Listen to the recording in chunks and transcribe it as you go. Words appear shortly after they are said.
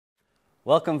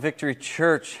Welcome, Victory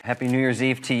Church. Happy New Year's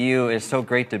Eve to you. It's so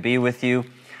great to be with you.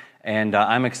 And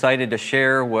I'm excited to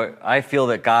share what I feel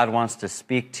that God wants to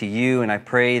speak to you. And I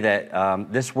pray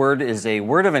that this word is a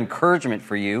word of encouragement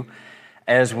for you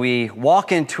as we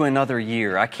walk into another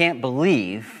year. I can't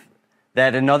believe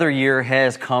that another year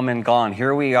has come and gone.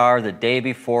 Here we are the day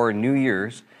before New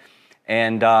Year's.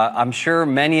 And I'm sure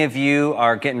many of you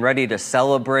are getting ready to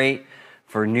celebrate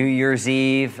for New Year's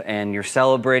Eve, and you're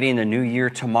celebrating the new year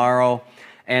tomorrow.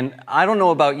 And I don't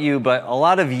know about you, but a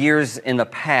lot of years in the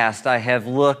past, I have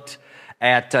looked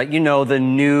at, the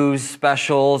news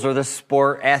specials or the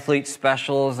sport athlete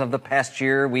specials of the past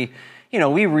year. We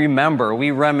remember,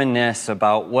 we reminisce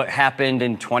about what happened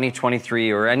in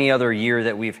 2023 or any other year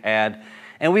that we've had.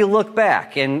 And we look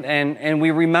back and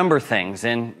we remember things.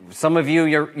 And some of you,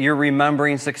 you're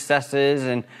remembering successes,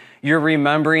 and you're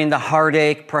remembering the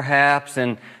heartache, perhaps,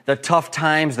 and the tough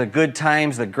times, the good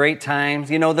times, the great times,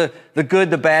 the good,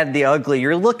 the bad, the ugly.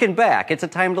 You're looking back. It's a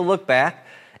time to look back.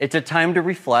 It's a time to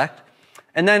reflect.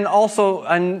 And then also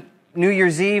on New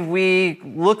Year's Eve, we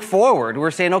look forward.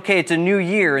 We're saying, okay, it's a new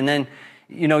year. And then,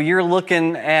 you're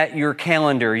looking at your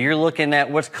calendar. You're looking at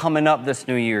what's coming up this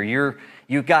new year.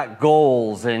 You've got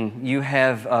goals, and you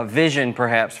have a vision,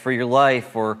 perhaps, for your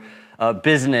life or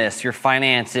business, your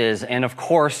finances. And of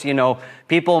course,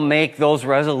 people make those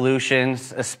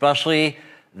resolutions, especially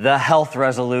the health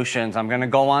resolutions. I'm going to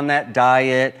go on that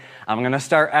diet. I'm going to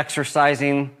start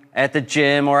exercising at the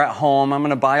gym or at home. I'm going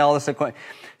to buy all this equipment.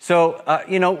 So,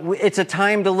 it's a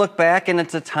time to look back, and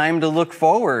it's a time to look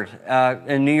forward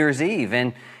in New Year's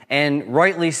Eve, and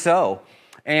rightly so.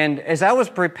 And as I was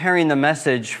preparing the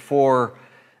message for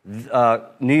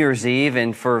New Year's Eve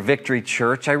and for Victory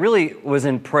Church, I really was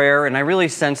in prayer, and I really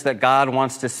sensed that God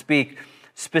wants to speak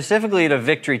specifically to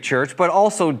Victory Church, but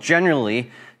also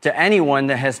generally to anyone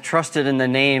that has trusted in the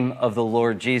name of the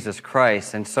Lord Jesus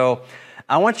Christ. And so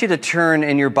I want you to turn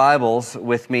in your Bibles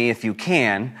with me if you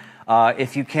can.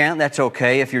 If you can't, that's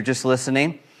okay if you're just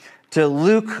listening, to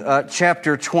Luke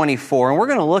chapter 24. And we're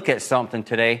going to look at something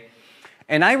today.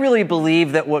 And I really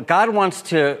believe that what God wants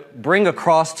to bring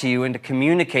across to you and to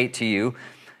communicate to you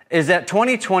is that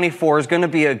 2024 is going to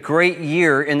be a great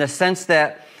year in the sense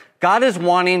that God is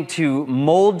wanting to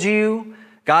mold you.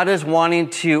 God is wanting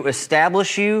to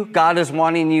establish you. God is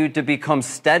wanting you to become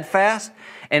steadfast.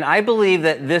 And I believe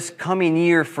that this coming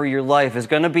year for your life is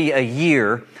going to be a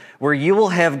year where you will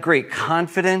have great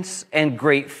confidence and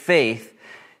great faith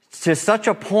to such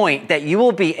a point that you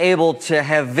will be able to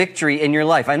have victory in your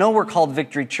life. I know we're called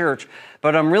Victory Church,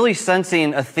 but I'm really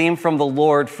sensing a theme from the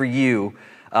Lord for you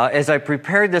as I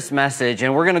prepared this message.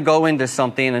 And we're going to go into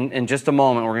something in just a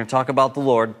moment. We're going to talk about the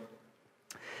Lord.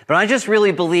 But I just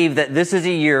really believe that this is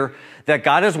a year that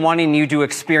God is wanting you to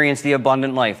experience the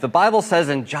abundant life. The Bible says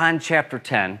in John chapter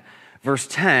 10, verse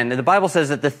 10, the Bible says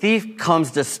that the thief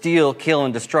comes to steal, kill,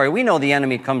 and destroy. We know the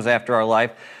enemy comes after our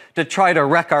life to try to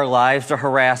wreck our lives, to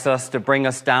harass us, to bring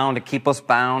us down, to keep us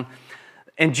bound.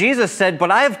 And Jesus said,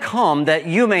 but I have come that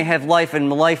you may have life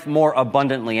and life more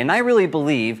abundantly. And I really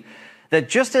believe that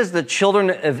just as the children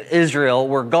of Israel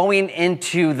were going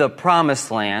into the promised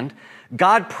land,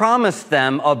 God promised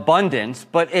them abundance,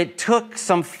 but it took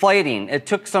some fighting. It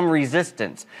took some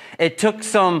resistance. It took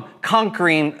some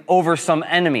conquering over some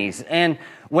enemies. And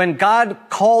when God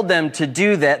called them to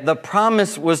do that, the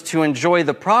promise was to enjoy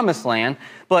the promised land.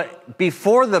 But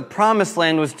before the promised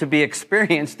land was to be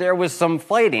experienced, there was some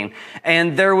fighting.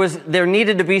 And there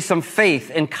needed to be some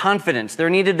faith and confidence. There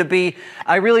needed to be,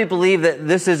 I really believe that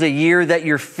this is a year that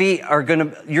you're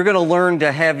going to learn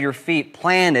to have your feet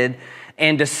planted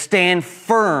and to stand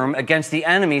firm against the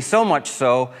enemy, so much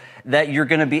so that you're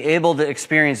going to be able to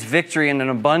experience victory in an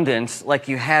abundance like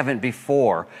you haven't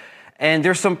before. And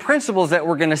there's some principles that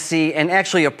we're going to see, and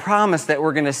actually a promise that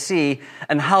we're going to see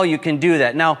on how you can do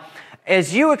that. Now,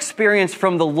 as you experience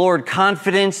from the Lord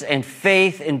confidence and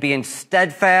faith and being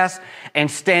steadfast and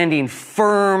standing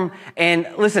firm, and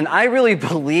listen, I really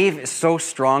believe so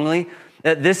strongly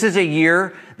that this is a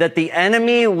year that the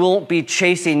enemy won't be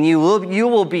chasing you. You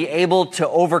will be able to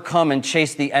overcome and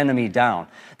chase the enemy down.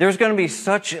 There's going to be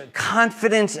such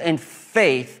confidence and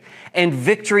faith and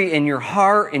victory in your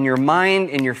heart, in your mind,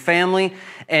 in your family,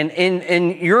 and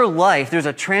in your life. There's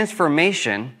a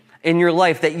transformation in your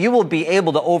life that you will be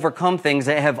able to overcome things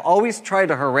that have always tried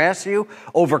to harass you,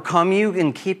 overcome you,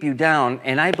 and keep you down.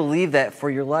 And I believe that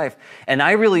for your life. And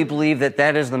I really believe that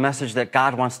that is the message that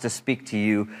God wants to speak to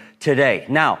you today.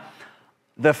 Now,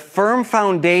 the firm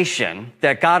foundation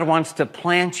that God wants to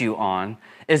plant you on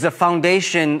is a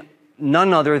foundation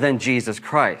none other than Jesus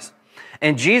Christ.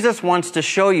 And Jesus wants to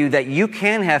show you that you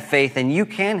can have faith and you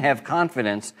can have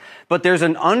confidence, but there's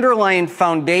an underlying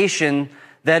foundation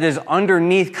that is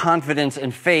underneath confidence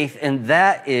and faith, and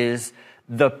that is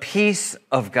the peace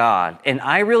of God. And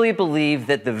I really believe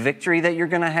that the victory that you're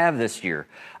going to have this year,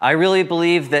 I really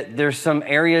believe that there's some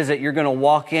areas that you're going to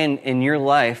walk in your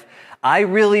life. I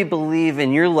really believe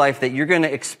in your life that you're going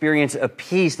to experience a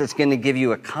peace that's going to give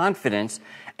you a confidence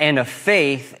and a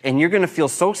faith, and you're going to feel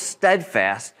so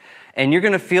steadfast, and you're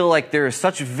going to feel like there is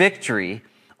such victory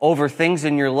over things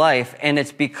in your life, and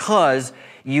it's because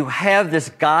you have this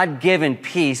God-given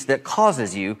peace that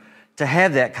causes you to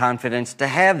have that confidence, to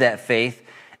have that faith,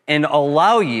 and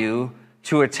allow you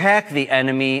to attack the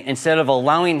enemy instead of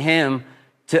allowing him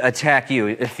to attack you,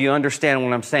 if you understand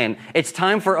what I'm saying. It's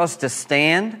time for us to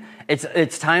stand.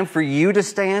 It's time for you to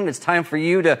stand. It's time for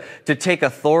you to take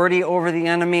authority over the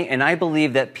enemy. And I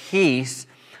believe that peace,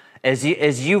 as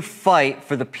you fight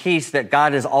for the peace that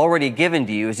God has already given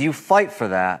to you, as you fight for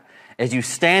that, as you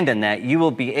stand in that, you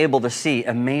will be able to see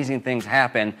amazing things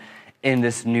happen in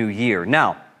this new year.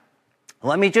 Now,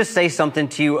 let me just say something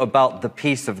to you about the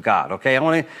peace of God, okay? I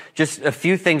want to just a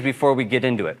few things before we get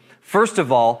into it. First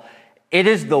of all, it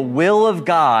is the will of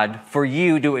God for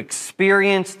you to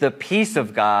experience the peace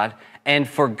of God and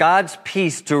for God's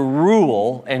peace to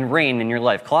rule and reign in your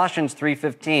life. Colossians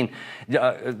 3:15,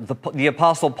 the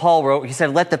Apostle Paul wrote, he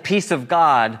said, "Let the peace of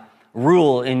God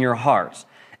rule in your hearts."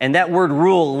 And that word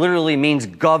rule literally means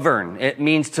govern. It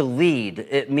means to lead.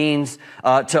 It means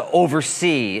to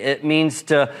oversee. It means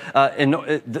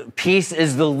peace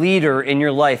is the leader in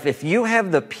your life. If you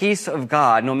have the peace of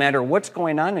God, no matter what's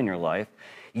going on in your life,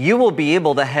 you will be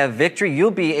able to have victory. You'll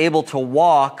be able to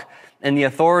walk in the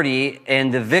authority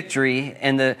and the victory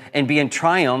and be in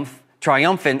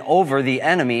triumphant over the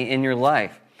enemy in your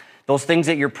life. Those things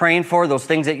that you're praying for, those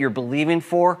things that you're believing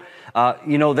for,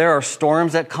 there are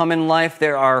storms that come in life.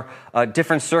 There are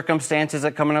different circumstances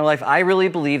that come in our life. I really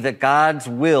believe that God's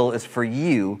will is for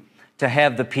you to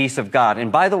have the peace of God.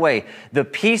 And by the way, the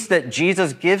peace that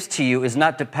Jesus gives to you is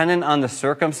not dependent on the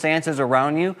circumstances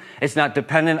around you. It's not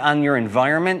dependent on your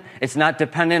environment. It's not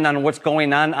dependent on what's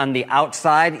going on the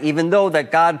outside, even though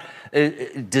that God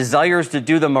desires to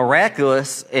do the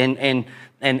miraculous and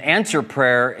answer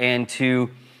prayer and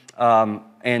to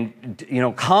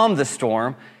calm the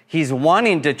storm. He's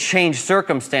wanting to change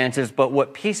circumstances, but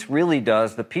what peace really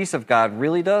does, the peace of God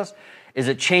really does, is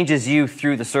it changes you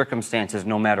through the circumstances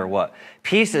no matter what.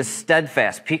 Peace is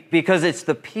steadfast because it's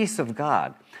the peace of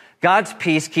God. God's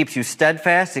peace keeps you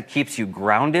steadfast. It keeps you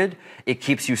grounded. It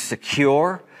keeps you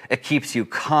secure. It keeps you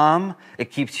calm.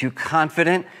 It keeps you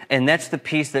confident. And that's the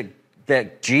peace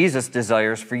that Jesus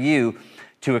desires for you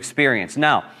to experience.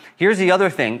 Now, here's the other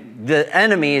thing. The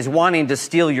enemy is wanting to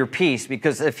steal your peace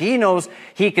because if he knows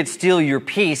he could steal your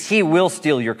peace, he will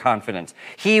steal your confidence.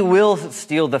 He will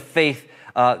steal the faith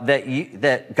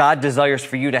that God desires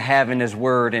for you to have in His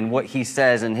Word and what He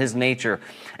says and His nature.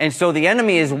 And so the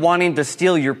enemy is wanting to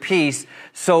steal your peace.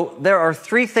 So there are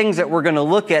three things that we're going to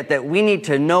look at that we need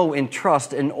to know and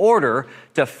trust in order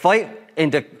to fight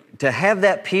and to have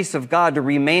that peace of God to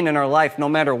remain in our life no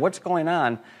matter what's going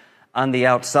on the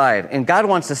outside. And God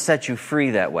wants to set you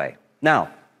free that way. Now,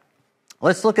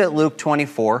 let's look at Luke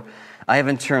 24. I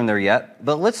haven't turned there yet,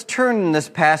 but let's turn in this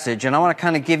passage, and I want to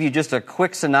kind of give you just a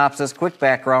quick synopsis, quick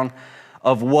background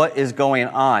of what is going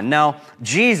on. Now,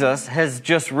 Jesus has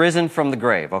just risen from the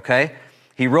grave, okay?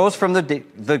 He rose from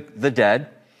the dead,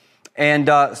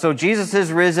 and so Jesus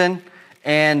is risen,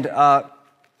 and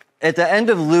at the end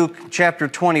of Luke chapter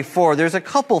 24, there's a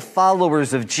couple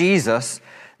followers of Jesus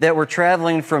that were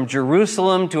traveling from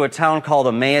Jerusalem to a town called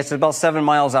Emmaus. It's about 7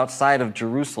 miles outside of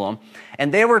Jerusalem.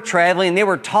 And they were traveling, they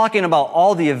were talking about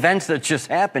all the events that just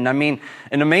happened. I mean,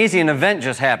 an amazing event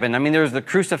just happened. I mean, there was the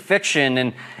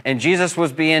crucifixion, and Jesus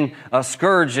was being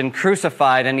scourged and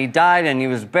crucified, and He died, and He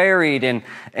was buried, and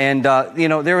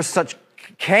there was such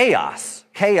chaos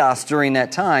during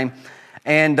that time.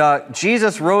 And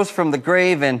Jesus rose from the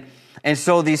grave, and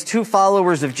so these two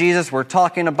followers of Jesus were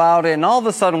talking about it, and all of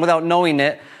a sudden, without knowing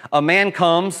it, a man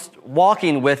comes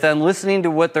walking with them, listening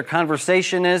to what their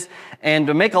conversation is. And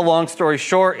to make a long story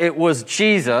short, it was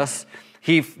Jesus.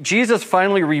 Jesus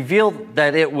finally revealed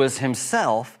that it was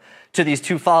Himself to these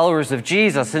two followers of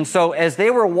Jesus. And so as they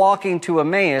were walking to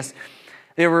Emmaus,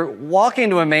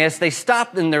 they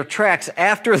stopped in their tracks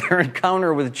after their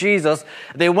encounter with Jesus.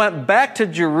 They went back to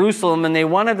Jerusalem and they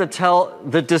wanted to tell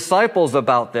the disciples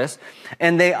about this.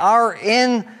 And they are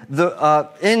in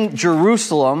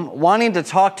Jerusalem wanting to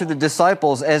talk to the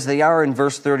disciples as they are in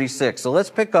verse 36. So let's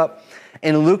pick up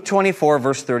in Luke 24,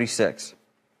 verse 36.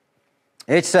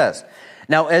 It says,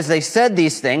 Now, as they said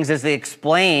these things, as they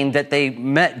explained that they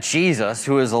met Jesus,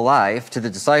 who is alive, to the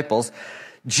disciples,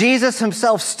 Jesus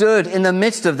himself stood in the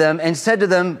midst of them and said to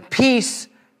them, "Peace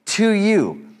to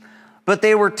you." But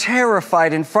they were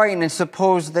terrified and frightened and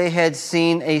supposed they had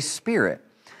seen a spirit.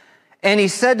 And he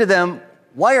said to them,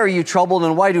 "Why are you troubled,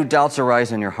 and why do doubts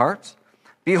arise in your hearts?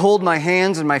 Behold my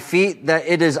hands and my feet, that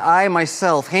it is I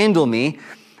myself. Handle me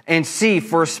and see,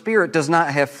 for a spirit does not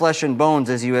have flesh and bones,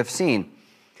 as you have seen."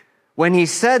 When he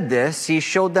said this, he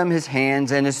showed them his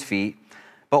hands and his feet.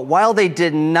 But while they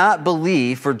did not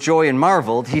believe for joy and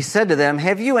marveled, he said to them,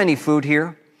 "Have you any food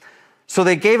here?" So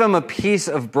they gave him a piece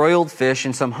of broiled fish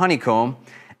and some honeycomb,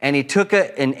 and he took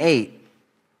it and ate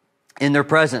in their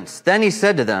presence. Then he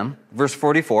said to them, verse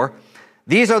 44,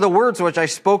 "These are the words which I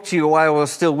spoke to you while I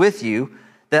was still with you,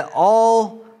 that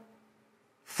all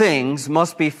things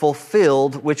must be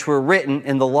fulfilled which were written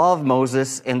in the law of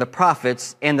Moses and the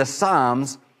prophets and the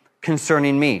Psalms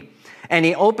concerning me." And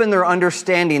he opened their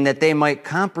understanding that they might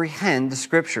comprehend the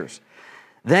scriptures.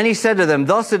 Then he said to them,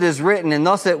 "Thus it is written, and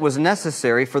thus it was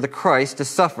necessary for the Christ to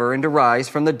suffer and to rise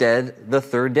from the dead the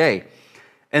third day,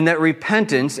 and that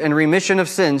repentance and remission of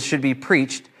sins should be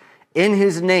preached in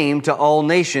his name to all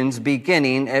nations,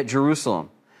 beginning at Jerusalem.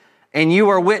 And you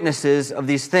are witnesses of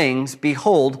these things.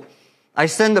 Behold, I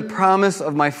send the promise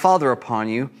of my Father upon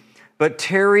you, but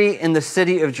tarry in the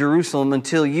city of Jerusalem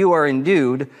until you are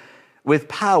endued with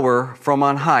power from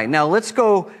on high." Now let's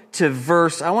go to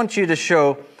I want you to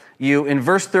show you in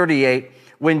verse 38,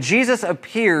 when Jesus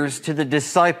appears to the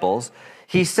disciples,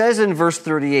 he says in verse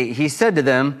 38, he said to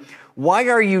them, "Why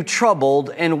are you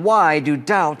troubled, and why do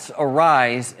doubts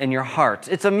arise in your hearts?"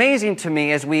 It's amazing to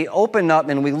me as we open up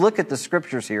and we look at the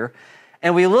scriptures here,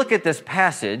 and we look at this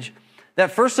passage,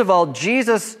 that first of all,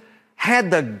 Jesus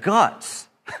had the guts.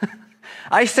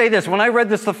 I say this, when I read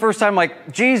this the first time,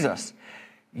 like, Jesus,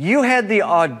 you had the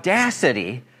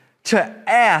audacity to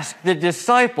ask the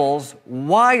disciples,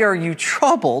 "Why are you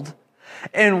troubled?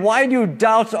 And why do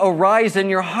doubts arise in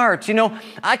your hearts?" You know,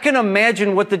 I can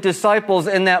imagine what the disciples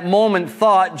in that moment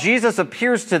thought. Jesus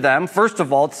appears to them. First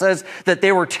of all, it says that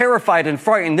they were terrified and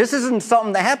frightened. This isn't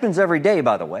something that happens every day,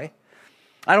 by the way.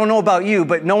 I don't know about you,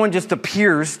 but no one just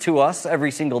appears to us every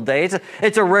single day.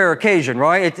 It's a rare occasion,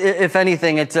 right? If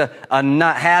anything, it's a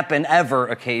not happen ever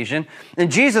occasion.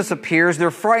 And Jesus appears,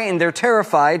 they're frightened, they're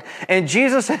terrified, and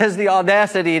Jesus has the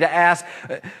audacity to ask,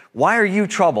 "Why are you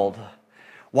troubled?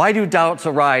 Why do doubts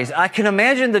arise?" I can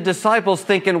imagine the disciples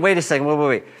thinking, wait a second,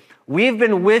 wait. We've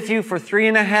been with you for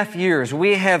 3.5 years.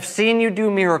 We have seen you do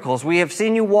miracles. We have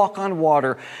seen you walk on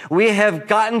water. We have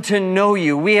gotten to know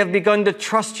you. We have begun to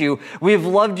trust you. We have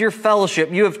loved your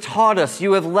fellowship. You have taught us.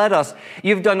 You have led us.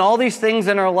 You've done all these things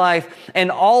in our life.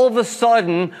 And all of a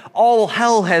sudden, all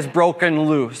hell has broken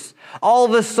loose. All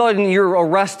of a sudden, you're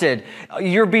arrested.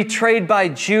 You're betrayed by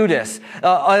Judas.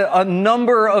 A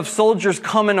number of soldiers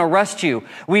come and arrest you.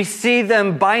 We see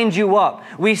them bind you up.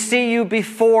 We see you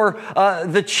before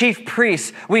the chief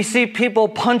priests. We see people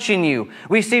punching you.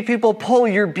 We see people pull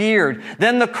your beard.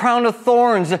 Then the crown of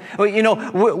thorns. You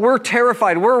know, we're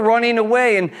terrified. We're running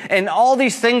away. And all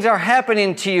these things are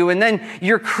happening to you. And then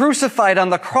you're crucified on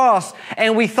the cross.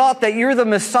 And we thought that you're the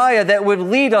Messiah that would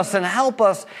lead us and help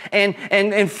us and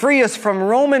free us from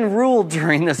Roman rule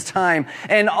during this time.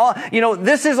 And,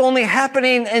 this is only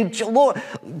happening in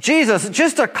Jesus,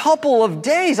 just a couple of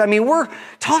days. I mean, we're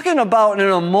talking about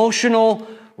an emotional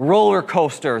roller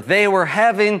coaster. They were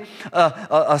having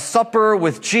a supper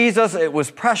with Jesus. It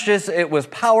was precious. It was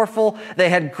powerful. They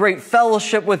had great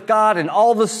fellowship with God. And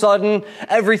all of a sudden,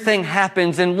 everything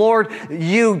happens. And Lord,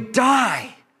 you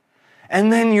die.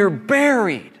 And then you're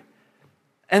buried.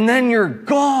 And then you're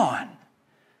gone.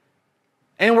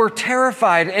 And we're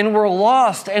terrified, and we're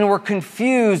lost, and we're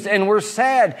confused, and we're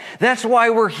sad. That's why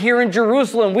we're here in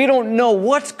Jerusalem. We don't know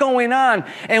what's going on,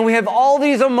 and we have all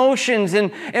these emotions,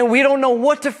 and we don't know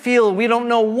what to feel. We don't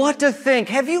know what to think.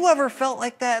 Have you ever felt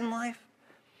like that in life?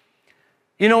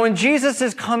 You know, when Jesus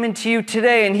is coming to you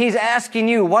today, and he's asking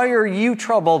you, why are you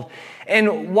troubled?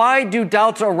 And why do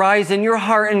doubts arise in your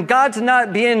heart? And God's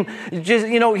not being just,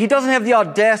 he doesn't have the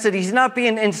audacity. He's not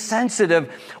being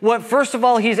insensitive. What, first of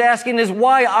all, he's asking is,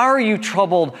 why are you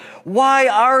troubled? Why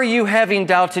are you having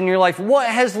doubts in your life? What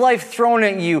has life thrown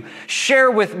at you? Share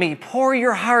with me. Pour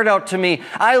your heart out to me.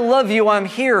 I love you. I'm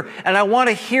here. And I want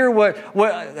to hear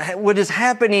what is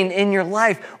happening in your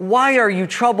life. Why are you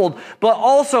troubled? But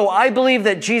also, I believe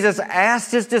that Jesus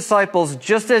asked his disciples,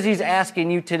 just as he's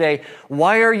asking you today,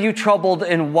 why are you troubled? troubled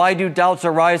and why do doubts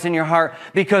arise in your heart?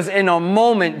 Because in a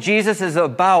moment, Jesus is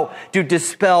about to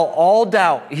dispel all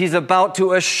doubt. He's about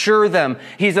to assure them.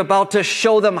 He's about to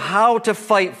show them how to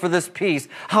fight for this peace,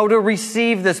 how to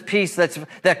receive this peace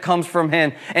that comes from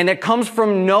him. And it comes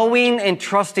from knowing and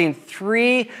trusting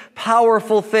three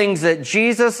powerful things that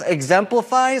Jesus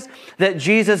exemplifies, that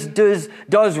Jesus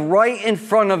does right in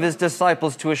front of his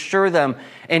disciples to assure them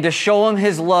and to show them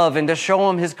his love and to show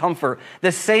them his comfort.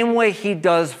 The same way he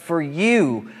does for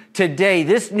you today,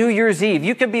 this New Year's Eve.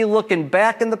 You could be looking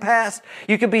back in the past.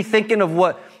 You could be thinking of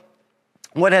what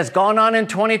has gone on in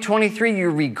 2023,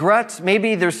 your regrets.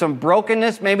 Maybe there's some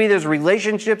brokenness. Maybe there's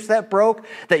relationships that broke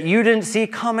that you didn't see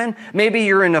coming. Maybe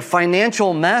you're in a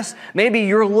financial mess. Maybe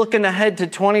you're looking ahead to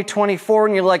 2024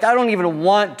 and you're like, I don't even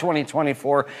want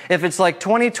 2024. If it's like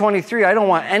 2023, I don't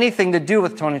want anything to do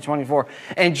with 2024.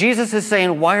 And Jesus is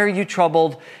saying, why are you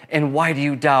troubled and why do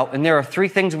you doubt? And there are three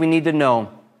things we need to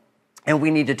know and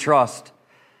we need to trust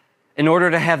in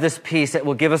order to have this peace that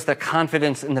will give us the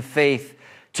confidence and the faith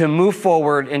to move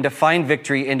forward and to find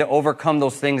victory and to overcome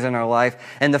those things in our life.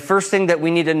 And the first thing that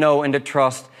we need to know and to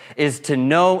trust is to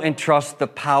know and trust the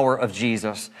power of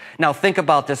Jesus. Now think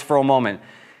about this for a moment.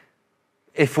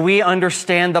 If we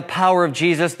understand the power of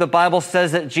Jesus, the Bible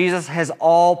says that Jesus has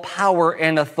all power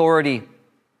and authority.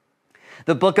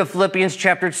 The book of Philippians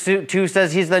chapter 2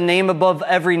 says he's the name above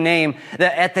every name,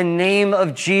 that at the name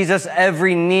of Jesus,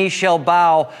 every knee shall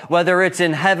bow, whether it's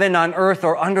in heaven, on earth,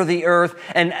 or under the earth,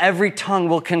 and every tongue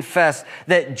will confess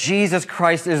that Jesus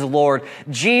Christ is Lord.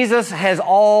 Jesus has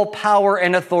all power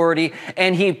and authority,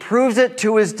 and he proves it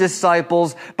to his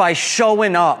disciples by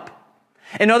showing up.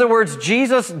 In other words,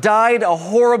 Jesus died a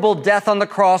horrible death on the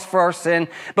cross for our sin,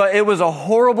 but it was a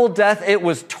horrible death. It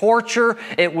was torture.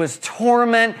 It was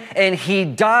torment. And he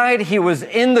died. He was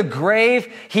in the grave.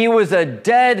 He was a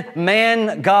dead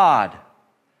man God.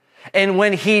 And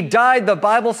when he died, the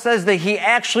Bible says that he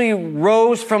actually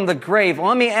rose from the grave.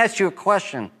 Let me ask you a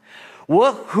question.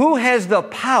 Who has the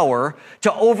power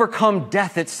to overcome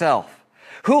death itself?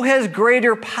 Who has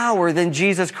greater power than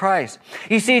Jesus Christ?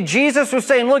 You see, Jesus was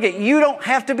saying, look, you don't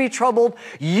have to be troubled.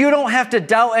 You don't have to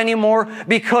doubt anymore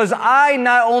because I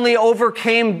not only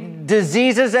overcame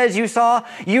diseases as you saw,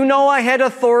 you know I had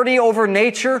authority over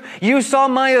nature. You saw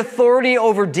my authority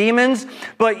over demons,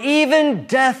 but even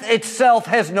death itself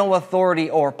has no authority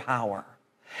or power.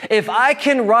 If I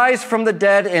can rise from the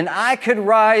dead and I could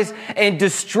rise and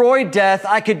destroy death,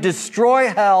 I could destroy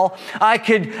hell, I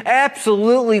could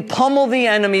absolutely pummel the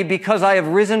enemy because I have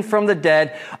risen from the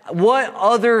dead, what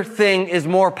other thing is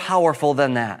more powerful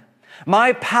than that?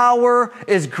 My power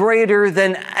is greater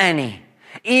than any.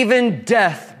 Even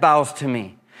death bows to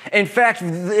me. In fact,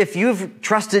 if you've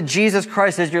trusted Jesus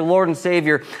Christ as your Lord and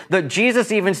Savior, that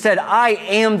Jesus even said, I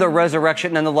am the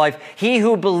resurrection and the life. He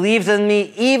who believes in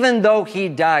me, even though he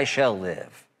die, shall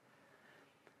live.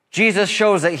 Jesus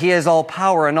shows that he has all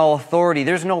power and all authority.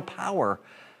 There's no power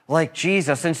like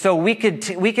Jesus. And so we could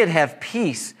have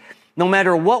peace no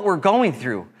matter what we're going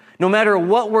through. No matter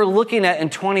what we're looking at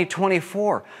in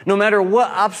 2024, no matter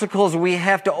what obstacles we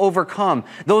have to overcome,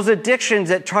 those addictions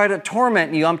that try to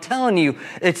torment you, I'm telling you,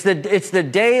 it's the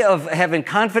day of having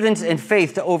confidence and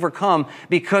faith to overcome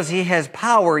because he has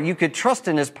power. You could trust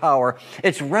in his power.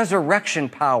 It's resurrection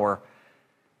power.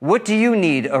 What do you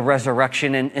need a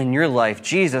resurrection in your life?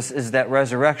 Jesus is that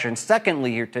resurrection.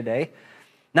 Secondly, here today,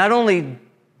 not only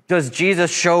does Jesus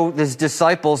show his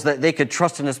disciples that they could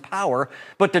trust in his power,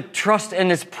 but to trust in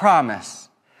his promise.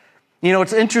 You know,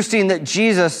 it's interesting that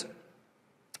Jesus,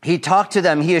 he talked to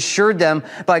them, he assured them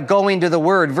by going to the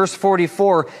word. Verse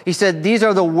 44, he said, these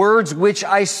are the words which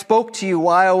I spoke to you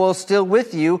while I was still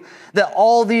with you, that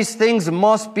all these things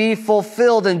must be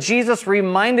fulfilled. And Jesus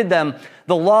reminded them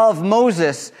the law of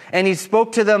Moses, and he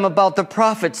spoke to them about the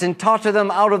prophets and taught to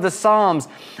them out of the Psalms,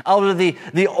 out of the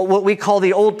what we call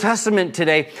the Old Testament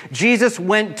today. Jesus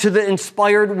went to the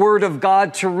inspired word of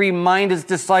God to remind his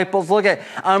disciples, look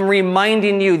I'm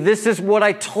reminding you, this is what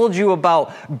I told you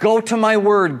about. Go to my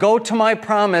word, go to my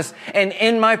promise, and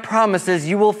in my promises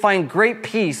you will find great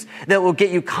peace that will get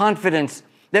you confidence,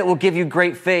 that will give you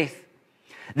great faith.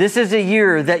 This is a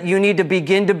year that you need to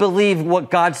begin to believe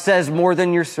what God says more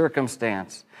than your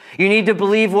circumstance. You need to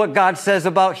believe what God says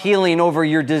about healing over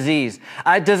your disease.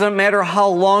 It doesn't matter how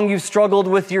long you've struggled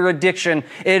with your addiction.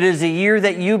 It is a year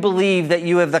that you believe that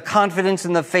you have the confidence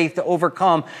and the faith to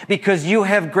overcome because you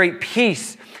have great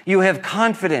peace. You have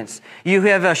confidence. You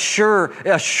have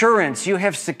assurance. You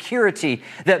have security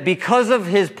that because of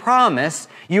his promise,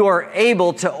 you are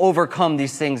able to overcome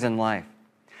these things in life.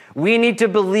 We need to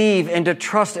believe and to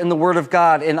trust in the Word of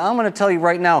God. And I'm going to tell you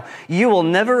right now, you will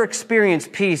never experience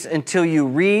peace until you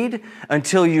read,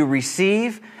 until you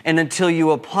receive, and until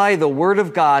you apply the Word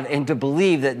of God and to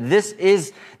believe that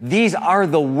these are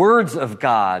the words of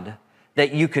God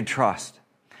that you could trust.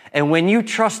 And when you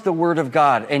trust the Word of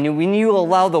God and when you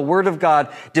allow the Word of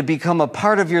God to become a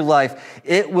part of your life,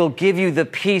 it will give you the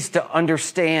peace to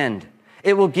understand.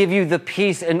 It will give you the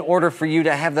peace in order for you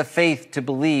to have the faith to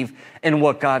believe in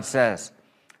what God says.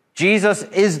 Jesus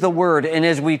is the Word, and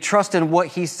as we trust in what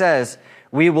He says,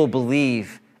 we will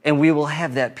believe and we will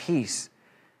have that peace.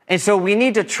 And so we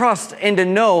need to trust and to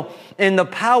know in the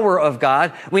power of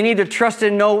God. We need to trust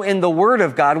and know in the Word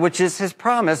of God, which is His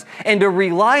promise, and to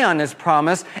rely on His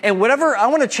promise. And I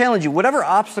want to challenge you, whatever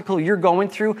obstacle you're going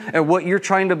through and what you're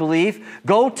trying to believe,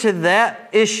 go to that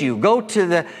issue, go to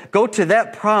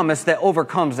that promise that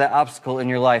overcomes that obstacle in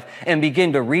your life and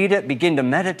begin to read it, begin to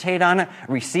meditate on it,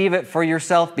 receive it for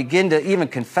yourself, begin to even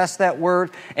confess that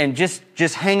word and just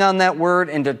hang on that word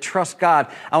and to trust God.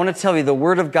 I want to tell you, the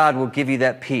Word of God will give you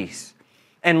that peace.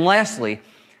 And lastly,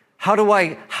 how do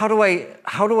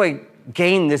I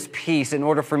gain this peace in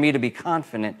order for me to be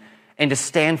confident and to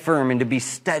stand firm and to be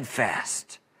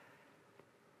steadfast?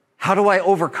 How do I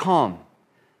overcome?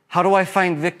 How do I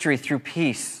find victory through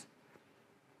peace?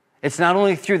 It's not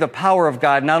only through the power of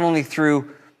God, not only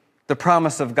through the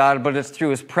promise of God, but it's through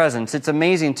His presence. It's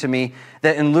amazing to me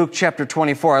that in Luke chapter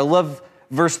 24, I love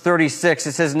verse 36.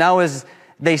 It says, now as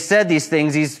they said these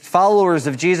things, these followers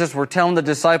of Jesus were telling the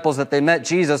disciples that they met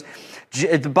Jesus.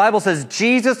 The Bible says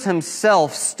Jesus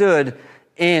Himself stood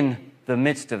in the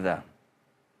midst of them.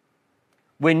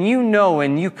 When you know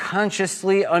and you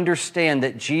consciously understand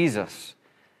that Jesus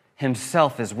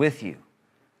Himself is with you,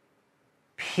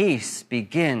 peace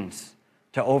begins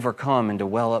to overcome and to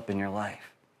well up in your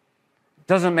life. It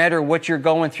doesn't matter what you're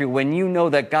going through. When you know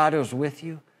that God is with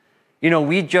you,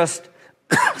 we just,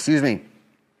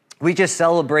 we just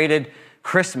celebrated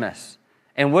Christmas.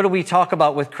 And what do we talk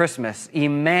about with Christmas?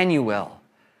 Emmanuel,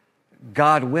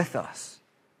 God with us.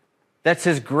 That's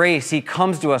His grace. He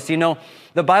comes to us.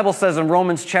 The Bible says in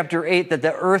Romans chapter 8 that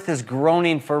the earth is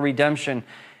groaning for redemption.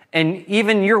 And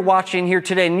even you're watching here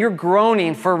today and you're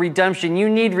groaning for redemption. You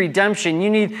need redemption. You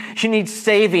need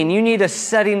saving. You need a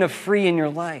setting of free in your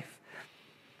life.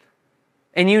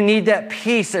 And you need that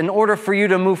peace in order for you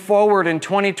to move forward in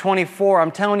 2024.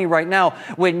 I'm telling you right now,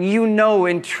 when you know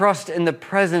and trust in the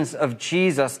presence of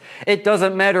Jesus, it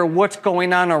doesn't matter what's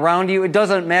going on around you. It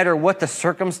doesn't matter what the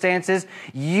circumstances.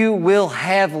 You will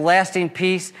have lasting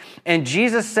peace. And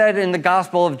Jesus said in the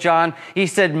Gospel of John, He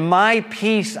said, my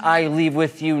peace I leave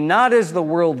with you, not as the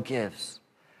world gives.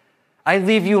 I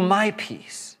leave you my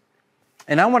peace.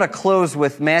 And I want to close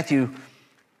with Matthew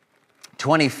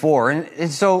 24.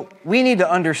 And so we need to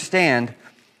understand,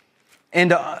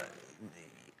 and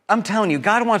I'm telling you,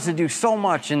 God wants to do so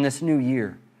much in this new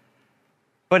year.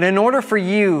 But in order for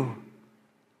you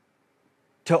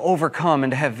to overcome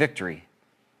and to have victory,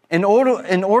 in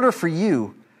order for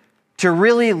you to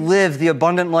really live the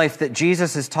abundant life that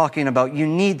Jesus is talking about, you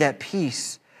need that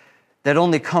peace that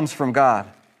only comes from God.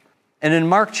 And in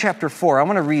Mark chapter 4, I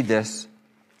want to read this.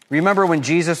 Remember when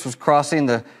Jesus was crossing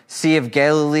the Sea of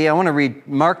Galilee? I want to read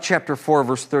Mark chapter 4,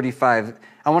 verse 35.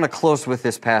 I want to close with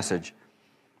this passage.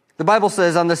 The Bible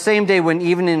says, on the same day when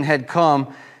evening had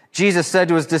come, Jesus said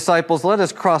to His disciples, let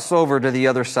us cross over to the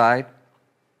other side.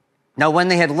 Now when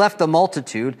they had left the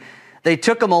multitude, they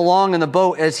took Him along in the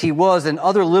boat as He was, and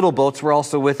other little boats were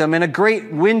also with Him. And a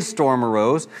great windstorm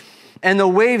arose, and the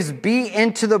waves beat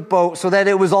into the boat so that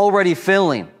it was already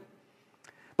filling.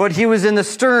 But He was in the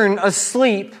stern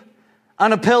asleep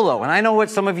on a pillow. And I know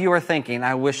what some of you are thinking.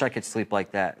 I wish I could sleep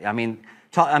like that.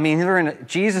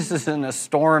 Jesus is in a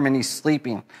storm and He's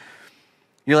sleeping.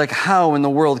 You're like, how in the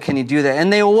world can He do that?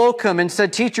 And they awoke Him and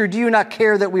said, Teacher, do you not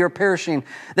care that we are perishing?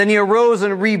 Then He arose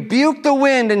and rebuked the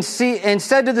wind and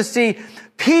said to the sea,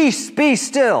 Peace, be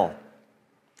still.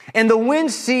 And the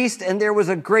wind ceased and there was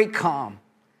a great calm.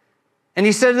 And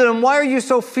He said to them, Why are you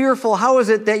so fearful? How is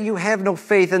it that you have no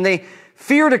faith? And they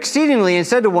feared exceedingly and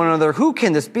said to one another, who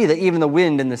can this be that even the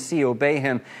wind and the sea obey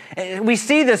Him? And we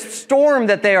see this storm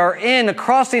that they are in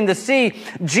crossing the sea.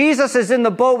 Jesus is in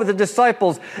the boat with the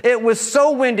disciples. It was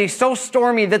so windy, so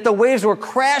stormy that the waves were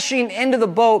crashing into the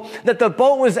boat, that the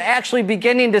boat was actually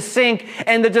beginning to sink.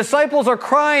 And the disciples are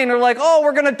crying. They're like, oh,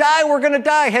 we're going to die. We're going to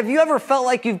die. Have you ever felt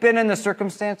like you've been in a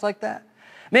circumstance like that?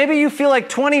 Maybe you feel like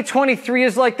 2023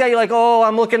 is like that. You're like, oh,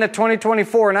 I'm looking at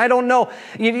 2024, and I don't know.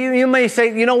 You may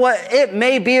say, you know what? It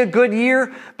may be a good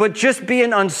year, but just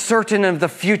being uncertain of the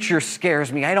future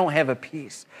scares me. I don't have a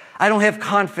peace. I don't have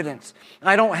confidence.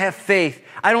 I don't have faith.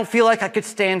 I don't feel like I could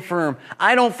stand firm.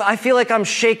 I feel like I'm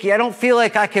shaky. I don't feel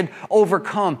like I could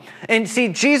overcome. And see,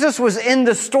 Jesus was in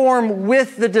the storm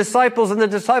with the disciples, and the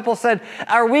disciples said,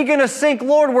 are we going to sink?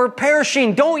 Lord, we're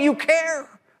perishing. Don't you care?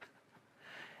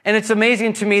 And it's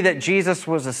amazing to me that Jesus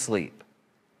was asleep.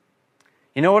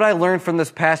 You know what I learned from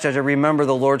this passage? I remember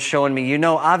the Lord showing me,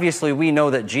 obviously we know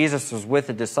that Jesus was with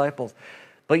the disciples,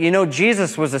 but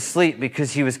Jesus was asleep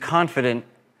because he was confident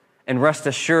and rest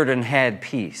assured and had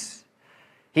peace.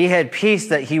 He had peace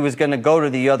that he was going to go to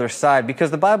the other side,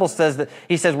 because the Bible says that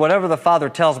he says, whatever the Father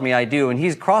tells me, I do. And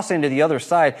he's crossing to the other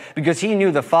side because he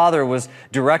knew the Father was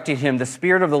directing him. The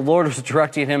Spirit of the Lord was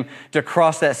directing him to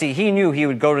cross that sea. He knew he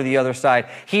would go to the other side.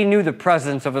 He knew the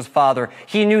presence of his Father.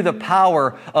 He knew the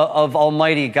power of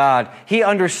Almighty God. He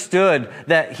understood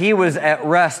that he was at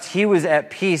rest. He was at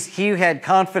peace. He had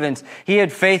confidence. He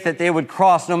had faith that they would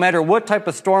cross no matter what type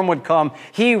of storm would come.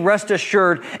 He rest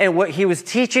assured. And what he was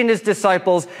teaching his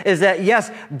disciples is that, yes,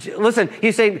 listen,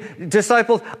 he's saying,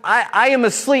 disciples, I am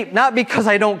asleep, not because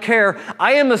I don't care.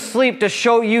 I am asleep to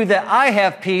show you that I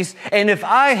have peace. And if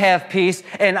I have peace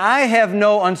and I have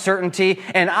no uncertainty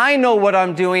and I know what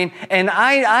I'm doing and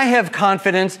I have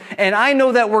confidence and I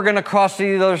know that we're going to cross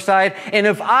to the other side. And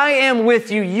if I am with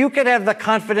you, you can have the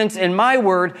confidence in my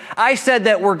word. I said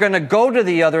that we're going to go to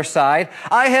the other side.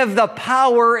 I have the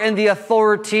power and the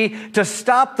authority to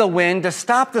stop the wind, to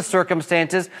stop the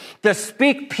circumstances, to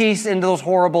speak peace into those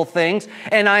horrible things.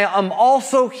 And I am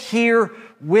also here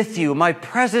with you. My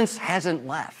presence hasn't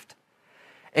left.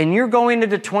 And you're going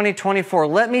into 2024.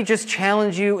 Let me just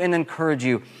challenge you and encourage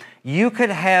you. You could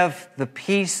have the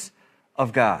peace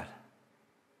of God.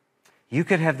 You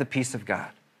could have the peace of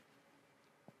God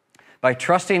by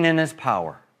trusting in his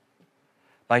power,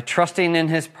 by trusting in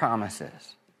his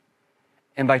promises,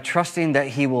 and by trusting that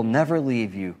he will never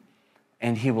leave you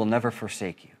and he will never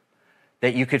forsake you.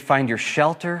 That you could find your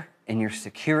shelter and your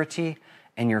security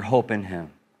and your hope in him.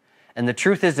 And the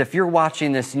truth is, if you're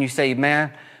watching this and you say,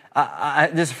 man,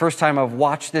 this is the first time I've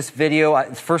watched this video, it's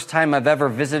the first time I've ever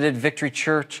visited Victory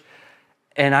Church,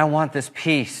 and I want this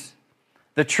peace.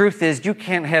 The truth is, you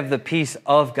can't have the peace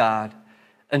of God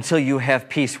until you have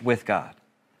peace with God.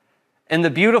 And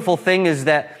the beautiful thing is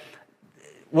that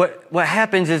what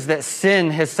happens is that sin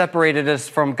has separated us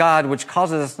from God, which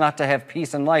causes us not to have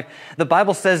peace in life. The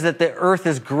Bible says that the earth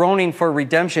is groaning for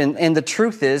redemption, and the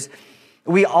truth is,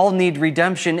 we all need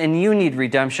redemption, and you need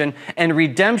redemption. And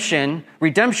redemption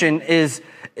is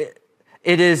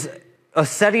a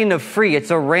setting of free. It's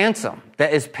a ransom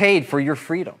that is paid for your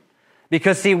freedom.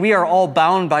 Because, see, we are all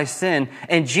bound by sin,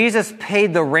 and Jesus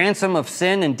paid the ransom of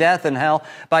sin and death and hell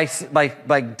by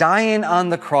dying on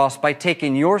the cross, by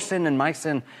taking your sin and my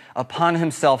sin upon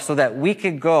himself so that we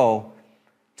could go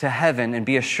to heaven and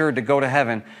be assured to go to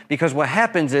heaven. Because what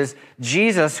happens is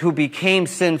Jesus, who became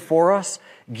sin for us,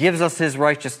 gives us his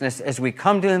righteousness as we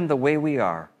come to him the way we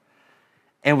are.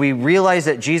 And we realize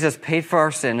that Jesus paid for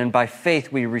our sin, and by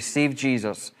faith we receive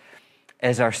Jesus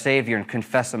as our Savior and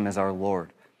confess him as our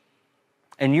Lord.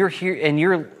 And you're here and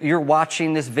you're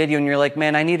watching this video and you're like,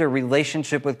 man, I need a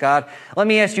relationship with God. Let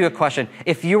me ask you a question.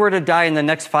 If you were to die in the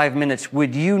next 5 minutes,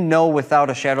 would you know without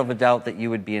a shadow of a doubt that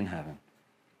you would be in heaven?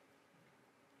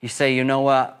 You say, you know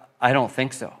what? I don't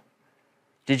think so.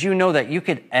 Did you know that you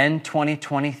could end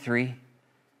 2023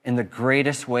 in the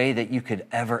greatest way that you could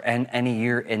ever end any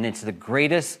year? And it's the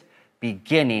greatest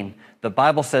beginning. The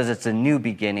Bible says it's a new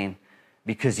beginning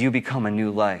because you become a new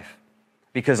life.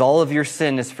 Because all of your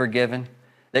sin is forgiven,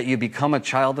 that you become a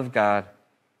child of God,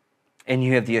 and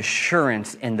you have the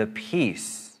assurance and the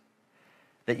peace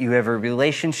that you have a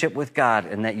relationship with God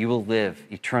and that you will live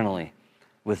eternally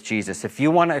with Jesus. If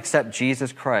you want to accept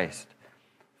Jesus Christ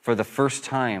for the first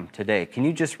time today, can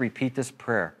you just repeat this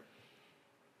prayer?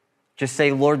 Just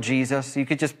say, Lord Jesus. You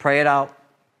could just pray it out.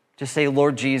 Just say,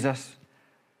 Lord Jesus,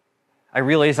 I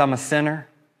realize I'm a sinner.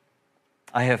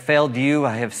 I have failed you.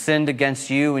 I have sinned against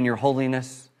you and your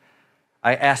holiness.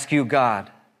 I ask you, God,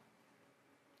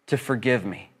 to forgive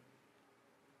me.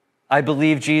 I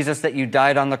believe, Jesus, that you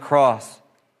died on the cross.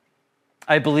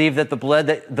 I believe that the blood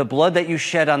that you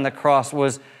shed on the cross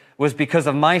was because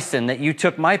of my sin, that you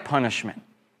took my punishment.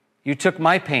 You took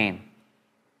my pain.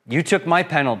 You took my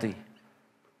penalty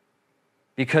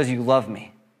because you love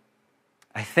me.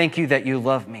 I thank you that you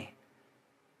love me,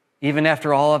 even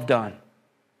after all I've done.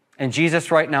 And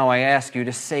Jesus, right now, I ask you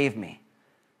to save me.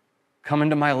 Come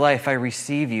into my life. I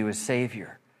receive you as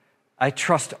Savior. I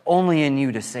trust only in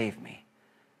you to save me.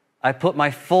 I put my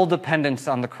full dependence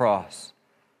on the cross.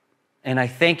 And I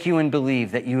thank you and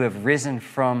believe that you have risen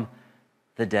from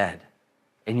the dead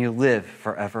and you live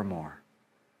forevermore.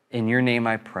 In your name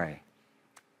I pray.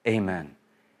 Amen.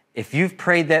 If you've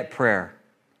prayed that prayer,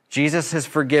 Jesus has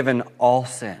forgiven all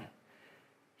sin.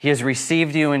 He has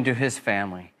received you into his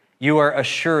family. You are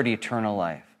assured eternal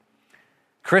life.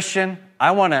 Christian,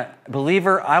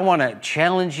 believer, I want to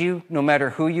challenge you, no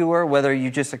matter who you are, whether you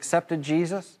just accepted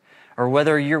Jesus or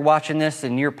whether you're watching this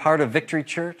and you're part of Victory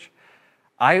Church.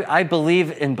 I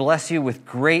believe and bless you with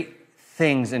great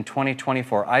things in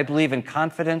 2024. I believe in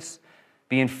confidence,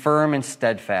 being firm and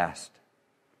steadfast.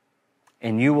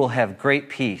 And you will have great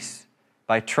peace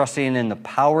by trusting in the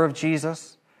power of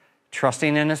Jesus,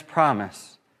 trusting in his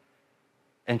promise,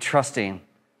 and trusting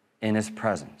in his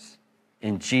presence.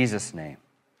 In Jesus' name,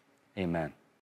 amen.